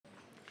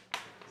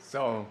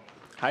So,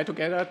 hi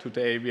together.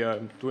 Today we are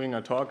doing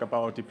a talk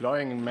about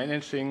deploying and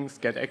managing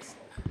SCADX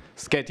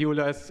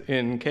schedulers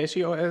in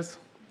CachyOS.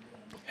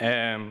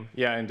 And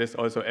this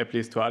also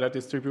applies to other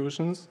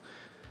distributions.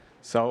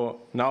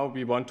 So now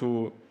we want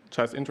to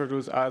just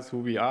introduce us, who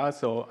we are.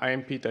 So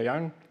I'm Piotr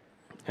Young.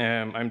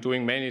 I'm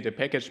doing mainly the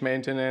package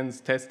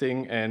maintenance,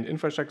 testing, and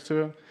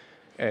infrastructure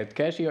at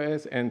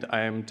CachyOS, and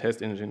I'm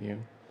test engineer.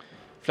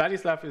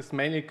 Vladislav is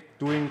mainly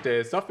doing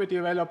the software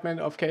development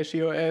of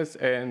CachyOS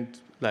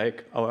and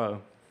like our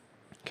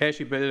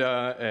Cachy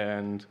builder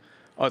and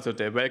also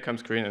the welcome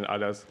screen and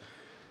others.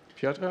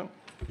 Piotr?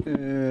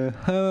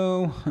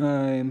 Hello,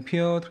 I'm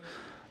Piotr.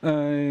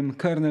 I'm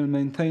kernel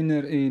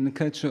maintainer in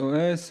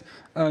CachyOS.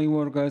 I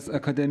work as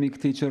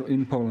academic teacher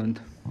in Poland.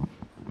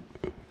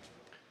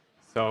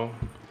 So,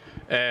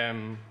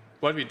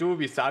 what we do,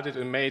 we started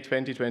in May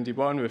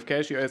 2021 with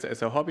CachyOS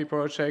as a hobby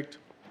project.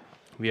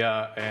 We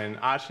are an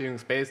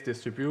Arch-Linux-based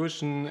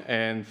distribution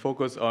and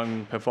focus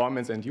on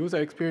performance and user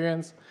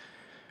experience.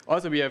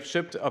 Also, we have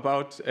shipped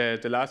about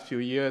the last few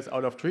years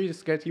out of 3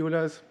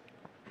 schedulers,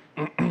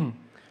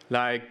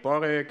 like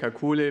Bore,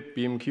 Kakulib,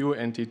 BMQ,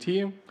 and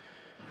TT.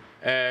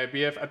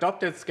 We have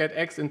adopted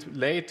SCADX in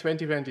late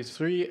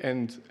 2023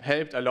 and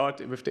helped a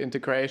lot with the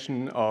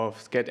integration of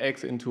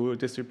SCADX into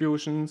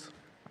distributions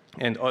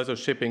and also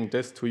shipping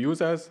this to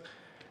users.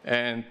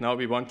 And now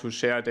we want to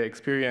share the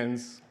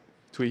experience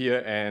to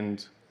here,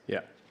 and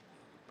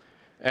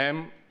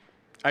I'm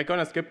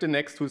gonna skip the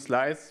next 2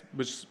 slides,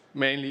 which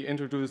mainly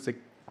introduce the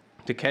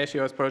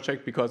CachyOS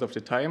project because of the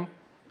time.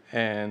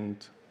 And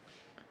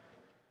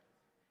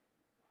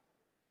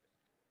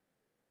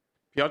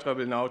Piotr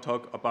will now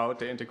talk about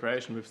the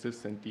integration with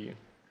systemd.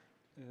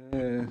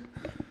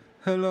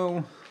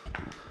 Hello,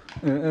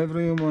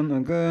 everyone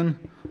again.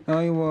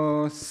 I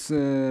will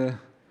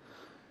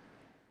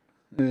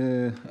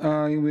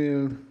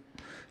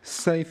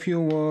say a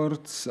few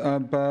words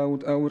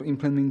about our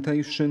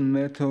implementation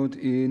method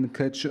in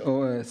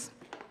CachyOS.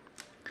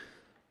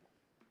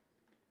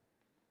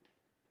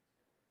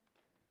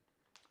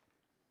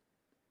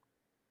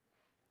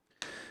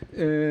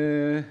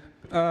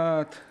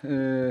 At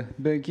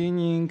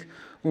beginning,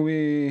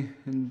 we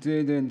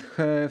didn't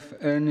have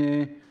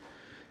any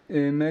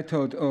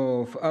method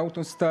of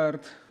auto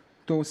start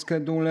to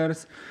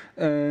schedulers,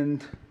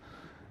 and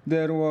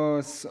there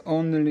was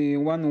only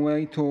one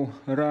way to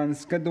run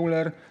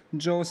scheduler,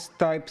 just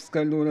type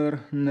scheduler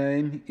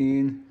name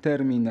in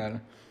terminal.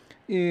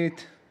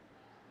 It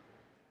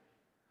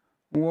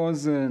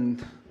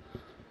wasn't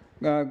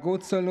a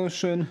good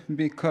solution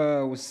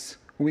because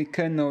we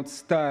cannot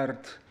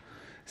start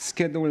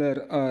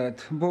scheduler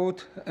at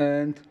boot,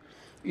 and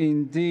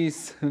in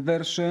this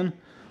version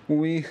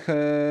we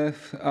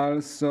have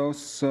also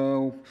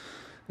some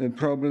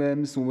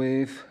problems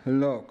with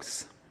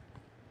logs.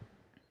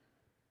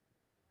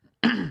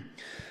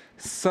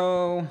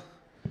 So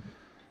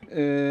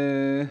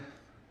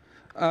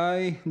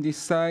I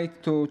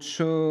decided to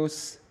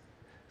choose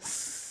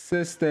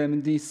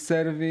systemd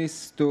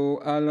service to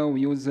allow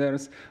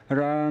users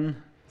run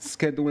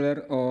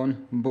scheduler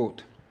on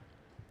boot.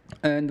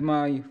 And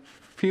my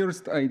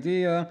first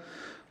idea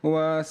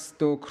was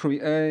to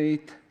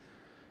create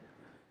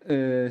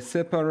a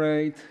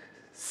separate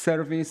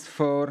service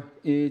for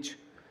each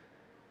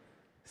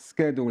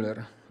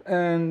scheduler.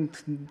 And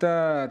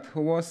that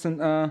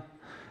wasn't a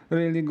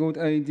really good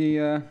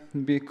idea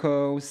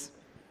because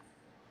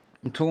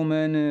too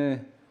many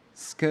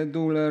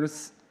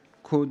schedulers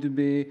could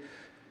be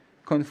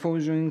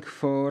confusing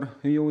for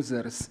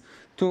users.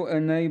 To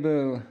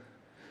enable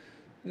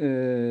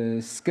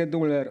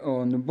scheduler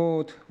on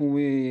boot,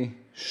 we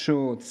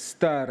should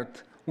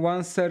start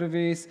one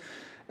service,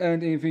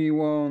 and if we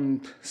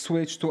want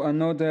switch to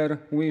another,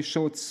 we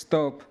should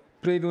stop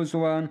previous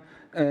one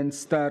and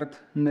start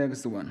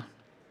next one.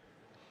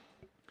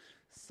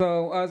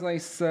 So as I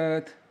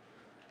said,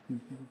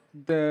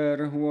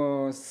 there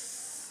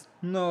was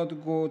not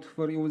good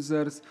for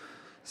users,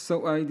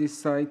 so I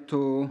decided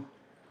to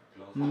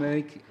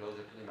make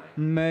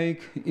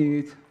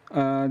it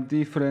a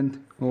different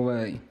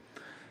way.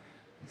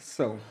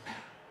 So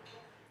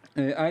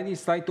I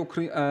decided to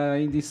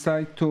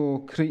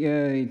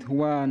create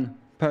one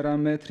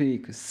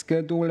parametric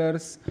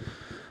schedulers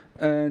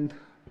and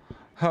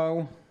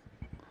how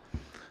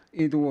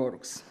it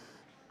works.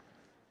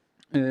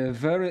 A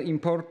very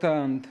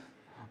important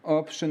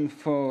option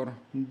for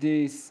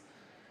this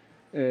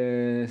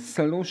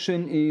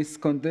solution is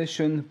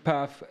condition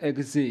path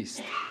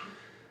exists.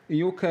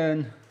 You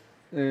can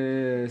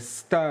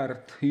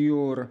start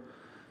your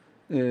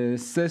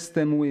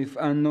system with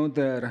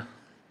another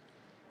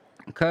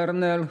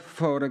kernel,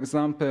 for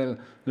example,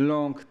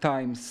 long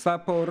time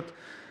support,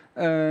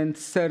 and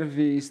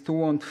service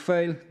won't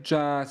fail,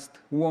 just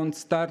won't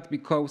start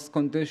because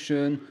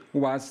condition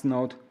was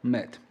not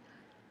met.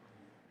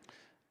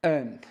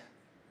 And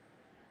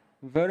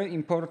very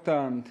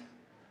important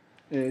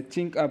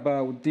thing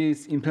about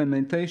this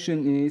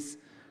implementation is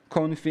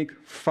config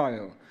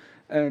file.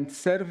 And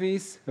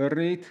service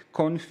read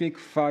config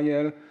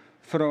file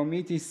from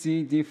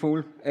etc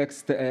default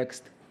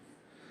xtx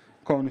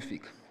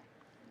config.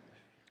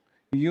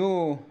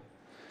 You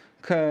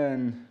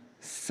can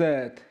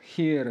set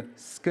here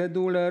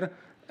scheduler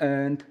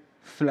and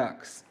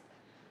flags.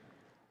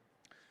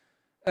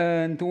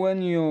 And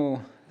when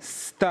you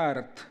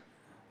start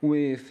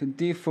with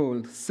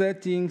default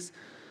settings,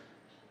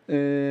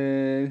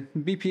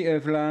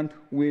 BPF-land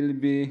will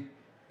be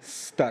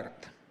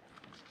start.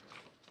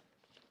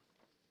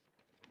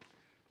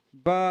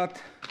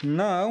 But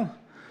now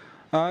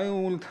I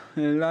would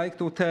like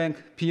to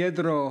thank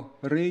Pietro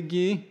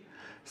Righi,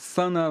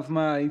 son of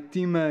my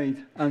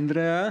teammate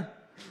Andrea,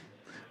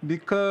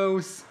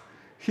 because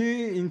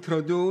he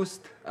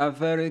introduced a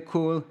very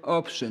cool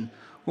option.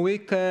 We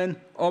can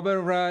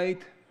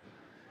override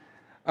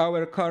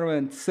our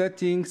current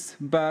settings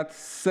but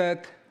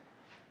set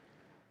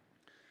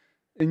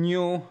a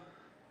new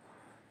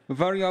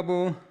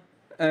variable,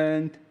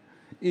 and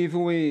if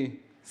we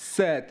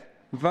set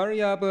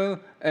variable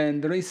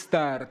and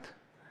restart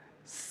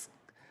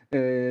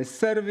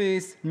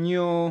service,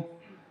 new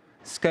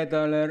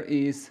scheduler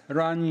is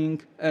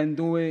running, and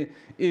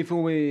if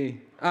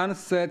we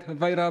unset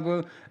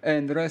variable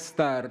and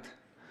restart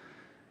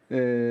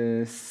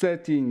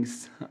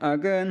settings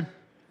again,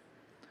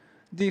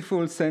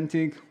 default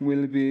setting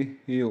will be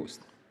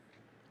used.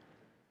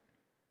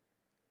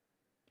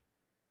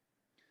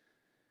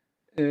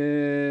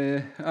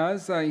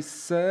 As I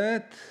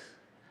said,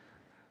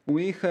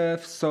 we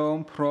have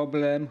some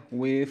problem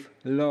with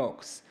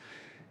logs.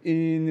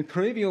 In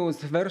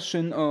previous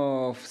version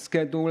of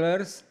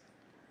schedulers,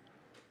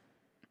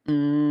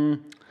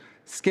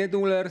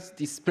 schedulers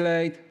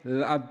displayed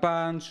a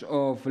bunch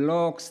of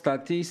log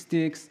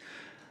statistics,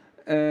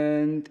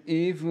 and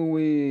if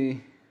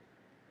we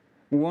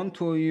want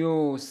to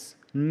use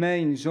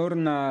main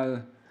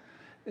journal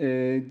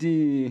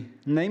the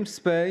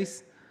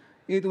namespace,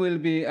 it will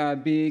be a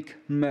big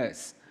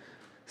mess.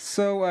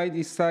 So I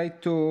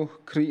decided to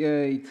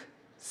create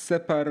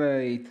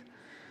separate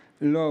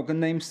log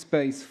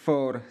namespace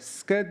for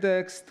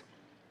schedext,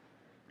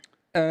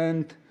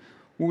 and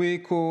we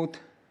could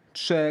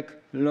check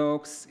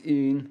logs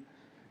in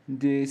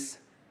this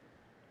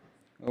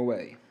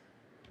way.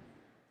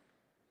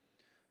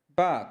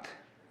 But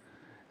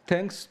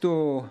thanks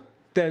to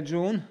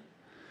Tejun,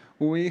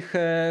 we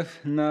have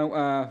now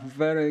a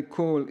very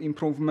cool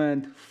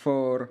improvement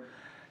for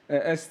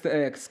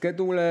STX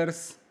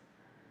schedulers,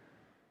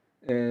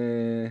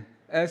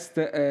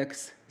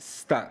 STX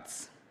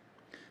stats.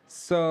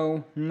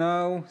 So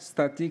now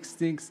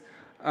statistics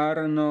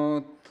are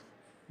not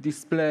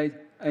displayed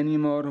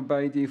anymore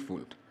by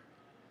default.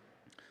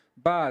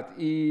 But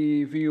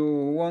if you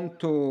want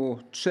to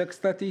check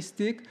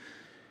statistic,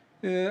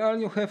 all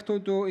you have to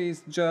do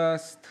is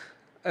just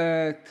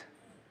add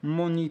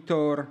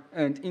monitor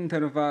and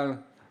interval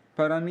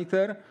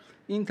parameter.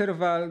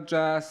 Interval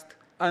just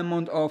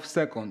amount of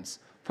seconds.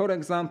 For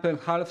example,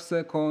 half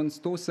seconds,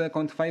 2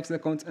 seconds, 5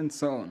 seconds, and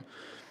so on.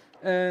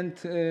 And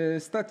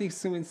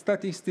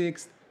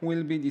statistics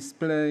will be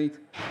displayed,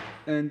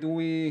 and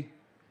we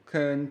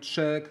can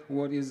check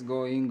what is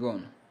going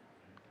on.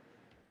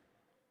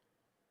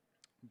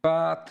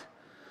 But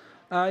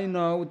I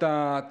know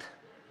that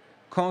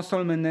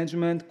console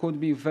management could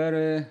be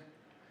very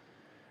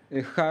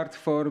hard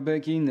for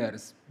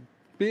beginners,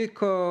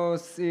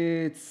 because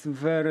it's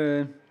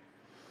very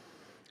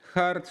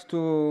hard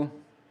to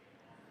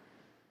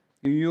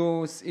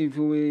use if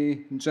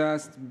we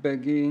just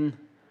begin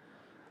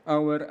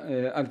our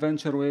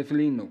adventure with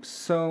Linux.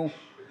 So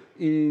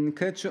in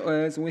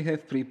CachyOS we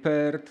have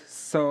prepared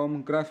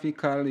some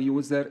graphical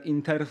user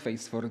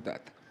interface for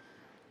that.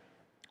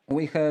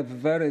 We have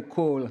very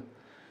cool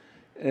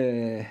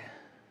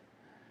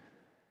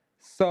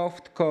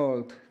soft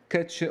called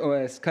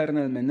CachyOS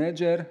Kernel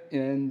Manager,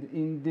 and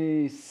in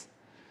this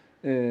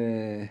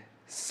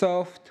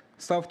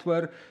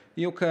software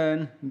you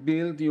can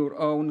build your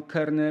own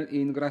kernel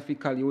in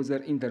graphical user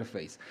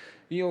interface.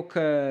 You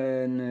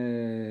can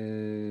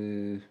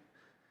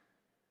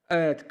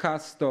add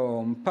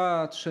custom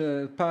patch,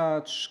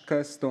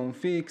 custom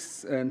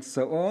fix, and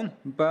so on.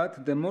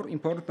 But the more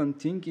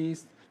important thing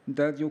is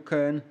that you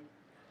can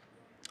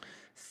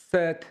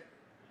set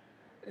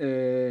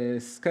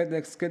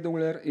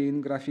scheduler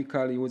in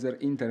graphical user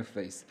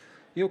interface.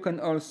 You can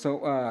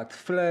also add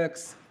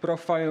flags,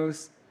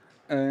 profiles,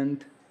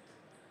 and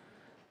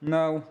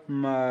now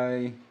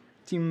my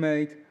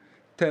teammate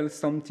tells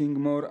something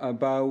more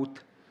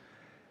about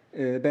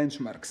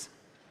benchmarks.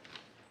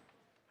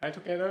 Hi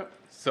together.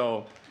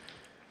 So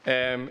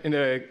in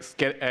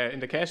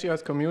the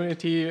CachyOS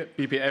community,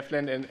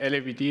 BPF-land and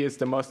LAVD is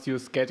the most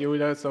used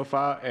scheduler so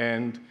far,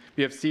 and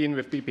we have seen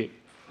with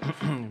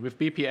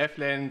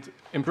BPF-land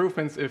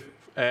improvements of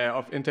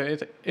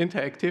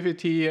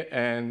interactivity,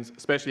 and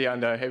especially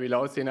under heavy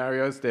load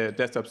scenarios, the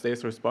desktop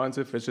stays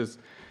responsive, which is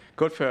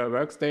good for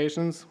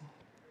workstations.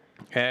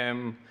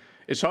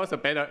 It shows a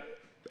better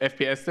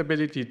FPS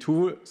stability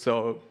too,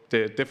 so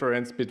the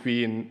difference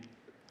between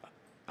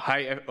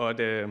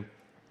the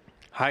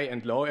high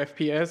and low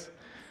FPS.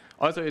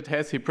 Also, it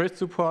has hybrid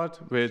support,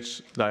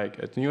 which, like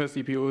at newer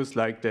CPUs,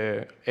 like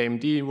the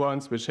AMD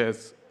ones, which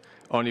has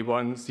only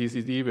one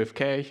CCD with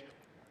cache,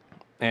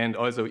 and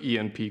also E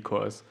and P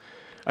cores.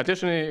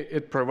 Additionally,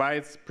 it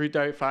provides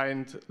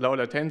predefined low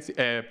latency,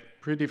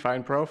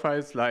 predefined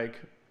profiles,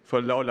 like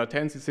for low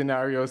latency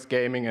scenarios,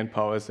 gaming, and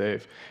power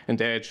save. And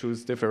there I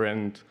choose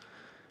different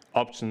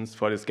options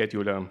for the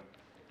scheduler.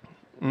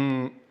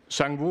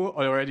 Zhang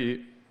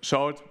already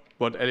showed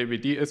what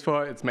LAVD is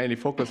for. It's mainly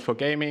focused for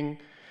gaming.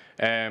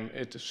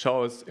 It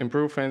shows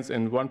improvements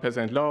in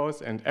 1%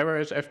 lows and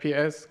average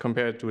FPS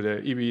compared to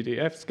the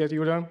EVDF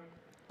scheduler.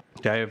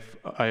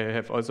 I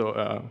have also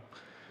a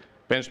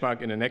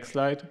benchmark in the next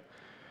slide.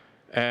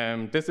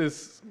 This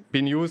has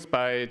been used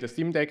by the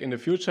Steam Deck in the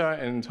future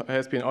and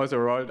has been also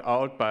rolled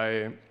out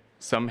by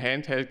some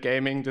handheld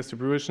gaming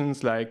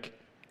distributions like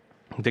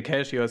the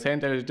CachyOS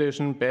Handheld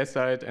Edition,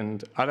 Bayside,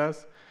 and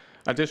others.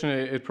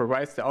 Additionally, it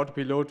provides the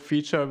auto-pilot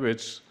feature,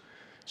 which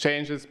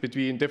changes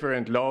between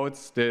different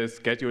loads the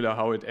scheduler,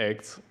 how it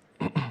acts.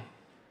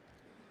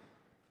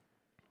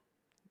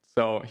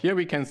 So here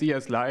we can see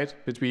a slide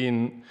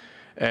between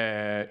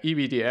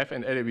EVDF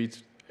and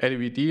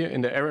LAVD.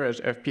 In the average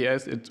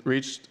FPS, it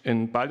reached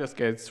in Baldur's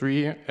Gate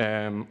 3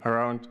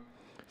 around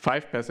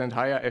 5%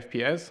 higher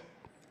FPS,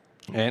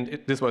 and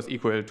this was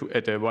equal to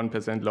at the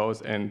 1%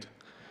 lows and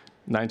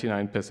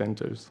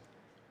 99%ers.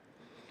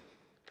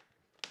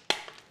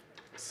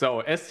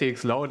 So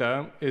STX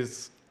Loader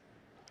is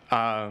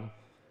a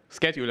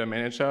scheduler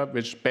manager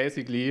which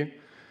basically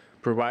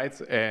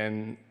provides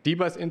a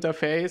debug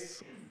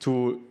interface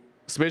to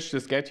switch the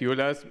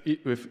schedulers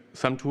with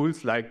some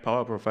tools like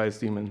Power Profiles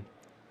Daemon.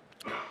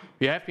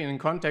 We have been in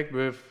contact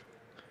with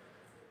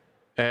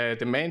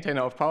the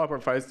maintainer of Power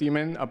Profiles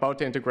Daemon about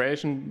the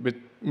integration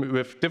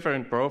with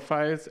different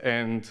profiles,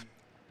 and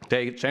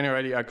they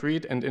generally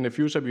agreed, and in the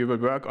future we will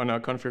work on a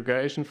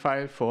configuration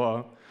file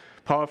for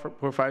Power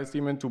Profiles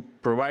Daemon to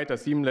provide a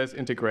seamless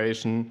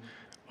integration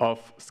of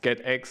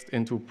SCADX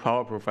into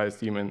Power Profiles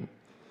Daemon.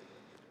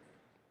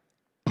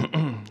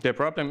 The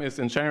problem is,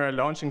 in general,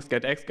 launching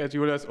SCADX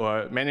schedulers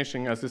or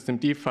managing a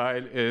systemd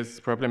file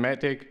is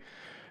problematic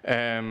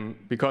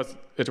because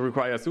it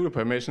requires sudo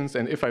permissions,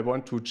 and if I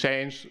want to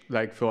change,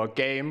 like for a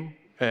game,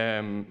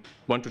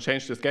 want to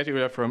change the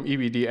scheduler from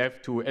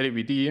EVDF to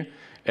LAVD,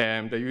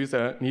 the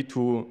user need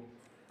to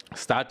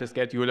start the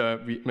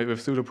scheduler with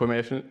sudo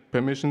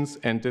permissions,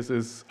 and this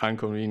is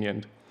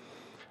inconvenient.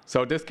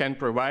 So this can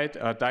provide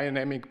a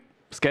dynamic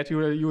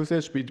scheduler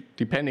usage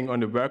depending on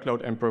the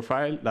workload and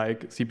profile,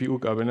 like CPU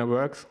governor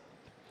works.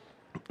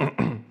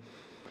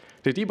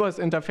 The debug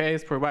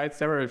interface provides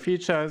several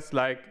features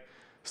like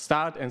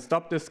start and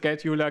stop the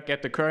scheduler,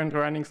 get the current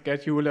running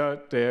scheduler,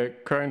 the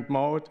current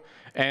mode,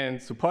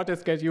 and support the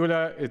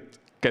scheduler. It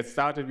gets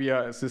started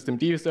via a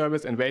systemd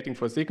service and waiting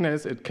for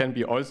signals. It can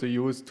be also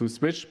used to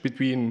switch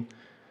between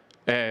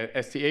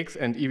STX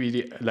and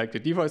EVD, like the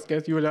default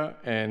scheduler,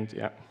 and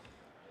yeah.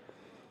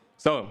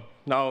 So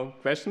now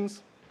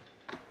questions?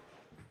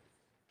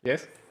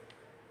 Yes?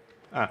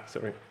 Ah,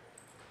 sorry.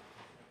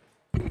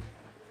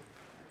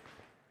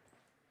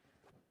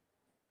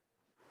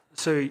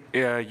 So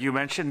you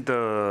mentioned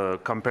the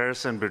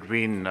comparison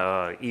between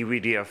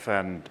EVDF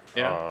and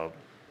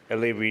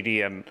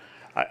LAVD, and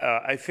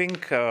I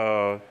think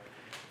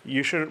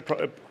you should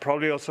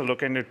probably also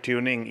look into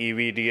tuning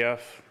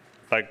EVDF.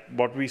 Like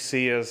what we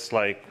see is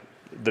like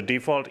the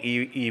default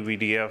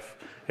EVDF,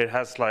 it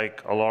has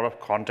like a lot of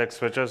context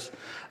switches.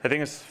 I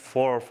think it's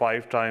 4 or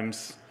 5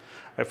 times.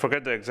 I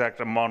forget the exact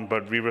amount,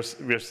 but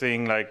we're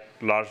seeing like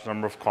large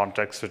number of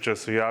context switches.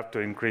 So you have to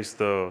increase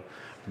the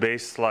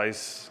base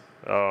slice,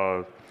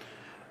 to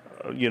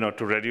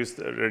reduce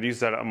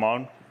that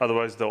amount.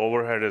 Otherwise, the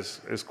overhead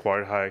is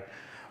quite high.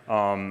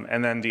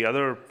 And then the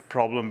other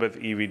problem with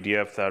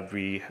EVDF that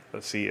we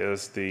see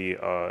is the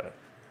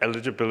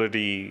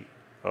eligibility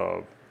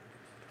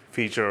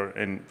feature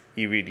in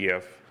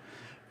EVDF,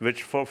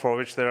 for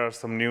which there are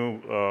some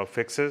new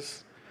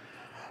fixes.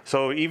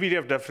 So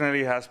EVDF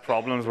definitely has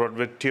problems, but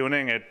with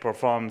tuning, it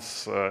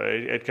performs.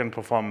 It can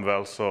perform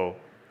well. So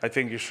I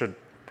think you should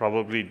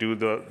probably do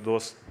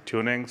those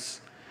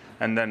tunings,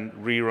 and then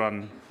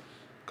rerun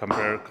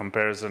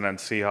comparison and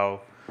see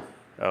how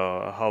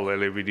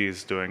LAVD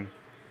is doing.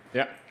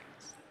 Yeah.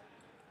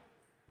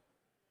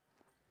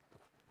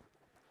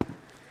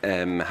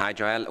 Hi,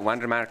 Joel. One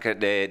remark: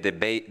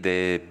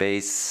 the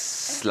base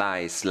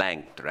slice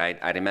length, right?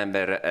 I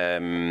remember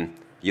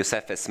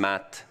Youssef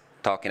Esmat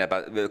talking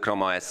about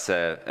Chrome OS.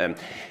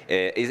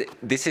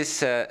 This is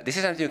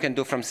something you can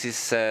do from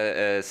sysfs,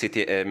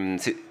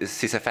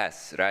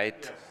 right?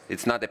 Yes.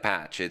 It's not a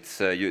patch.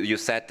 It's you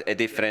set a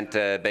different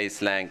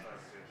base length,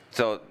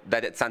 so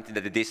that's something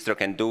that the distro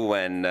can do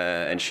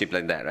and ship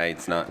like that, right?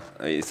 It's not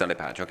a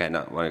patch. Okay,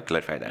 no, I want to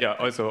clarify that. Yeah,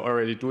 also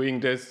already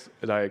doing this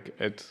like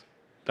at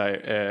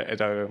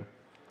a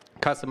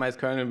customized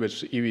kernel,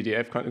 which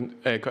EVDF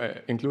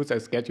includes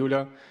as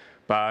scheduler.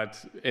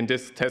 But in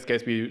this test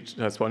case, we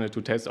just wanted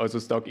to test also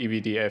stock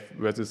EVDF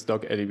versus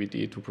stock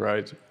LAVD to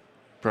provide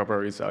proper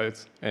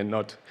results, and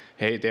not,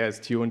 hey, there's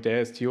tuned,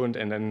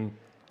 and then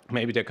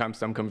maybe there comes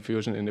some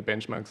confusion in the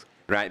benchmarks.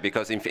 Right,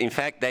 because in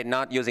fact they're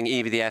not using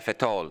EVDF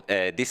at all.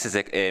 This is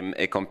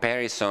a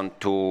comparison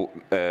to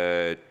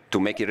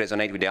make it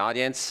resonate with the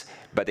audience,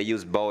 but they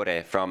use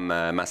Bore from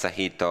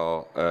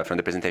Masahito from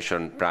the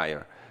presentation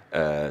prior.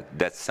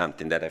 That's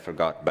something that I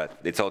forgot, but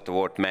it's also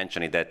worth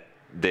mentioning that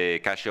the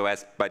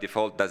CachyOS by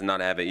default does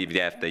not have an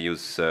EVDF. They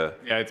use...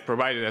 Yeah, it's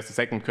provided as a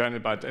second kernel,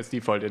 but as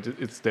default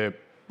it's the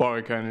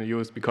Bore kernel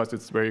used because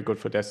it's very good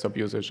for desktop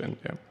usage. And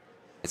yeah.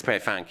 It's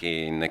pretty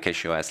funky in the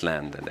CachyOS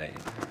land.